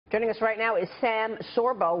Joining us right now is Sam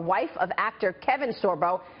Sorbo, wife of actor Kevin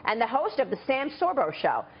Sorbo, and the host of the Sam Sorbo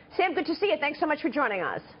Show. Sam, good to see you. Thanks so much for joining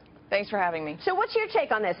us. Thanks for having me. So what's your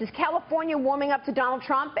take on this? Is California warming up to Donald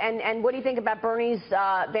Trump? And what do you think about Bernie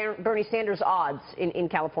Sanders' odds in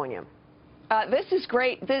California? This is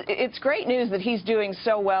great. It's great news that he's doing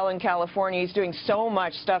so well in California. He's doing so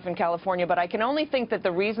much stuff in California, but I can only think that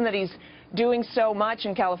the reason that he's doing so much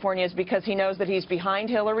in California is because he knows that he's behind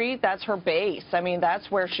Hillary. That's her base. I mean, that's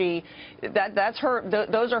where that's her,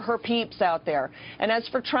 those are her peeps out there. And as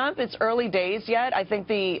for Trump, it's early days yet. I think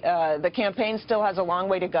the campaign still has a long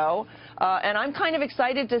way to go. And I'm kind of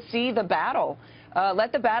excited to see the battle.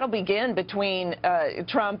 Let the battle begin between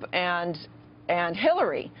Trump and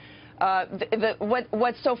Hillary.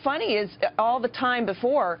 What's so funny is all the time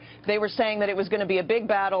before they were saying that it was going to be a big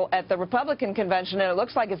battle at the Republican convention, and it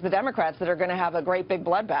looks like it's the Democrats that are going to have a great big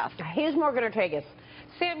bloodbath. Here's Morgan Ortagus.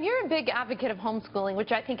 Sam, you're a big advocate of homeschooling,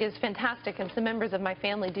 which I think is fantastic, and some members of my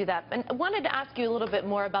family do that. And I wanted to ask you a little bit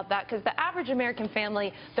more about that, because the average American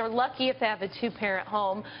family, they're lucky if they have a two-parent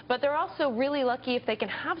home, but they're also really lucky if they can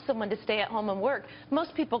have someone to stay at home and work.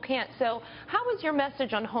 Most people can't. So how is your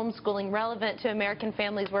message on homeschooling relevant to American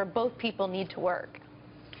families where both people need to work?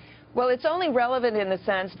 Well, it's only relevant in the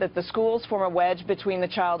sense that the schools form a wedge between the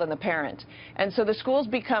child and the parent. And so the schools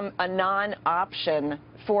become a non-option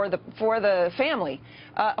for the family.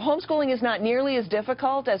 Homeschooling is not nearly as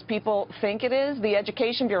difficult as people think it is. The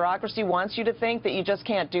education bureaucracy wants you to think that you just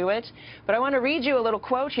can't do it. But I want to read you a little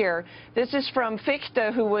quote here. This is from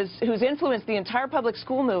Fichte, who's influenced the entire public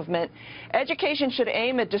school movement. Education should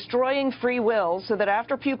aim at destroying free will so that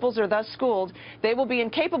after pupils are thus schooled, they will be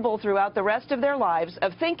incapable throughout the rest of their lives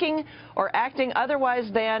of thinking or acting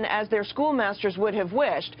otherwise than as their schoolmasters would have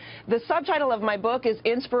wished. The subtitle of my book is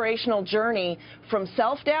Inspirational Journey from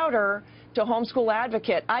Self-Doubter to Homeschool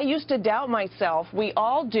Advocate. I used to doubt myself. We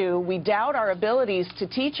all do. We doubt our abilities to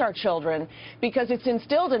teach our children because it's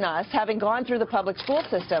instilled in us, having gone through the public school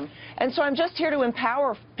system. And so I'm just here to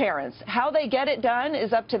empower parents. How they get it done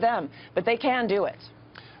is up to them, but they can do it.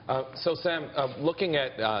 So, Sam, looking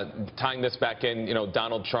at tying this back in, you know,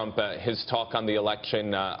 Donald Trump, his talk on the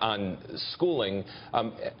election on schooling,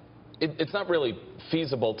 it's not really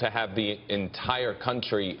feasible to have the entire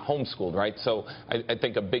country homeschooled, right? So I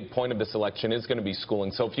think a big point of this election is going to be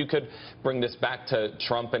schooling. So if you could bring this back to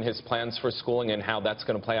Trump and his plans for schooling and how that's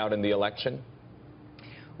going to play out in the election.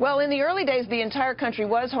 Well, in the early days, the entire country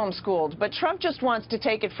was homeschooled, but Trump just wants to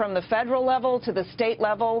take it from the federal level to the state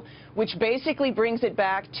level, which basically brings it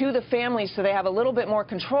back to the families so they have a little bit more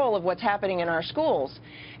control of what's happening in our schools.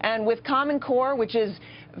 And with Common Core, which is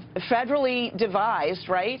federally devised,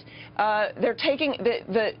 right, they're taking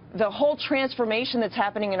the whole transformation that's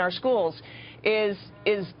happening in our schools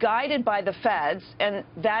is guided by the feds, and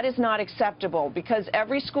that is not acceptable because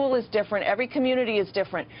every school is different, every community is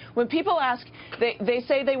different. When people ask, they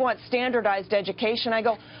say they want standardized education, I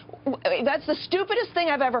go, that's the stupidest thing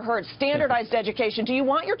I've ever heard, standardized education. Do you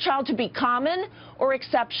want your child to be common or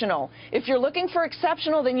exceptional? If you're looking for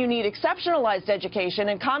exceptional, then you need exceptionalized education,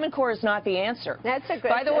 and Common Core is not the answer. That's a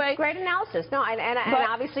great analysis. No, and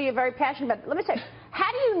obviously you're very passionate about it. Let me say, how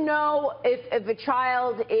do you know if a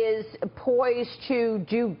child is poised to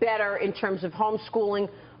do better in terms of homeschooling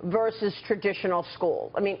versus traditional school?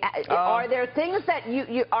 I mean, are there things that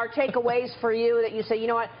you are takeaways for you that you say, you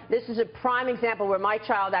know what, this is a prime example where my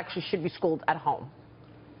child actually should be schooled at home?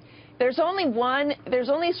 There's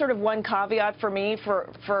only sort of one caveat for me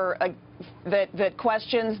that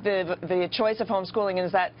questions the choice of homeschooling,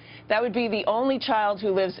 is that would be the only child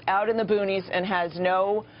who lives out in the boonies and has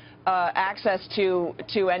no access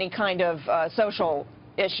to any kind of social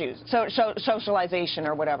issues, socialization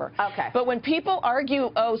or whatever. Okay. But when people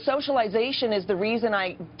argue, oh, socialization is the reason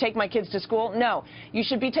I take my kids to school, no. You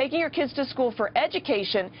should be taking your kids to school for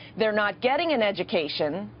education. They're not getting an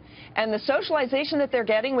education. And the socialization that they're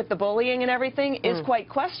getting with the bullying and everything is quite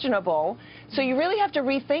questionable. So you really have to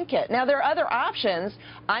rethink it. Now, there are other options.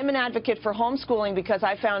 I'm an advocate for homeschooling because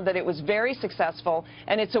I found that it was very successful,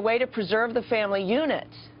 and it's a way to preserve the family unit.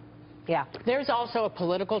 Yeah. There's also a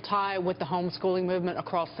political tie with the homeschooling movement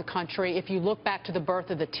across the country. If you look back to the birth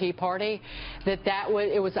of the Tea Party,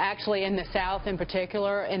 it was actually in the South in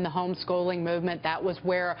particular, in the homeschooling movement, that was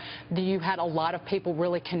where you had a lot of people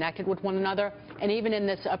really connected with one another. And even in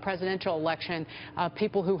this presidential election,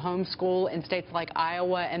 people who homeschool in states like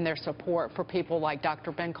Iowa and their support for people like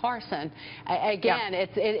Dr. Ben Carson, again,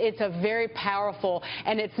 it's a very powerful,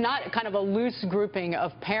 and it's not kind of a loose grouping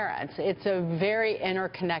of parents. It's a very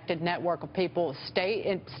interconnected network of people,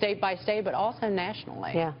 state by state, but also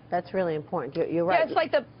nationally. Yeah, that's really important. You're right. Yeah, it's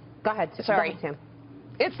like the... Go ahead. Sorry. Go ahead, Sam.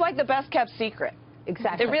 It's like the best kept secret.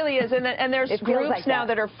 Exactly. It really is, and there's It feels groups like now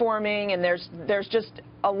that. that are forming, and there's just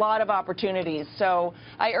a lot of opportunities. So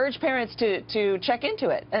I urge parents to check into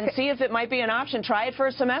it and see if it might be an option. Try it for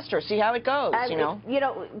a semester, see how it goes.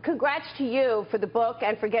 And, congrats to you for the book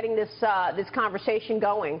and for getting this this conversation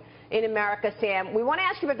going in America, Sam. We want to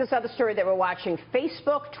ask you about this other story that we're watching.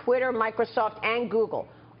 Facebook, Twitter, Microsoft, and Google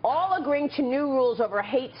all agreeing to new rules over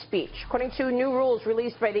hate speech. According to new rules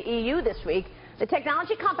released by the EU this week, the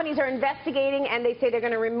technology companies are investigating, and they say they're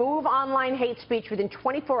going to remove online hate speech within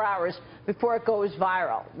 24 hours before it goes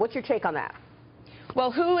viral. What's your take on that?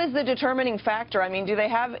 Well, who is the determining factor? I mean,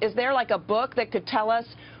 is there like a book that could tell us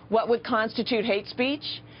what would constitute hate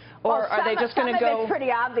speech? Or are they just going to go? It's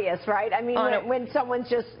pretty obvious, right? I mean, when someone's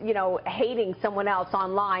just, hating someone else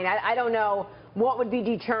online, I don't know what would be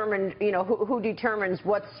determined, who determines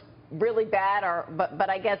what's really bad, but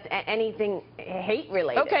I guess anything hate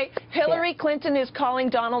related. Okay, Hillary Clinton is calling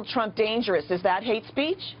Donald Trump dangerous. Is that hate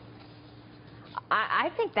speech?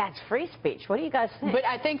 I think that's free speech. What do you guys think? But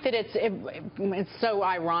I think that it's so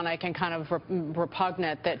ironic and kind of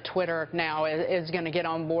repugnant that Twitter now is going to get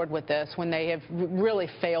on board with this when they have really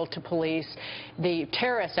failed to police the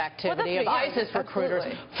terrorist activity of ISIS recruiters.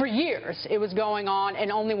 For years it was going on,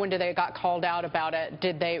 and only when they got called out about it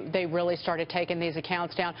did they really started taking these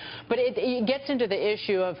accounts down. But it gets into the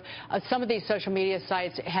issue of some of these social media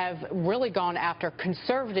sites have really gone after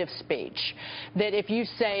conservative speech, that if you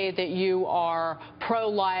say that you are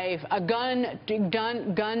pro-life, a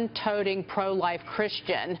gun-toting pro-life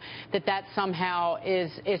Christian, that somehow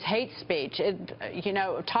is hate speech.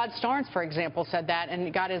 Todd Starnes, for example, said that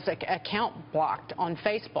and got his account blocked on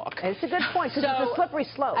Facebook. It's a good point, because it's a slippery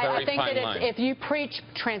slope. I think that if you preach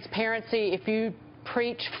transparency, if you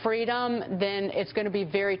preach freedom, then it's going to be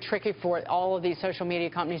very tricky for all of these social media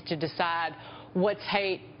companies to decide what's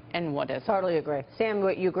hate and what isn't. Totally agree. Sam,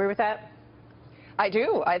 you agree with that? I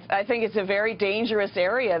do. I think it's a very dangerous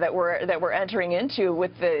area that we're entering into,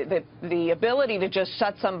 with the ability to just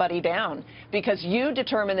shut somebody down because you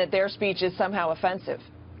determine that their speech is somehow offensive.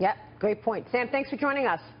 Yep, great point. Sam, thanks for joining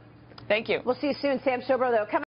us. Thank you. We'll see you soon. Sam Sobro, though.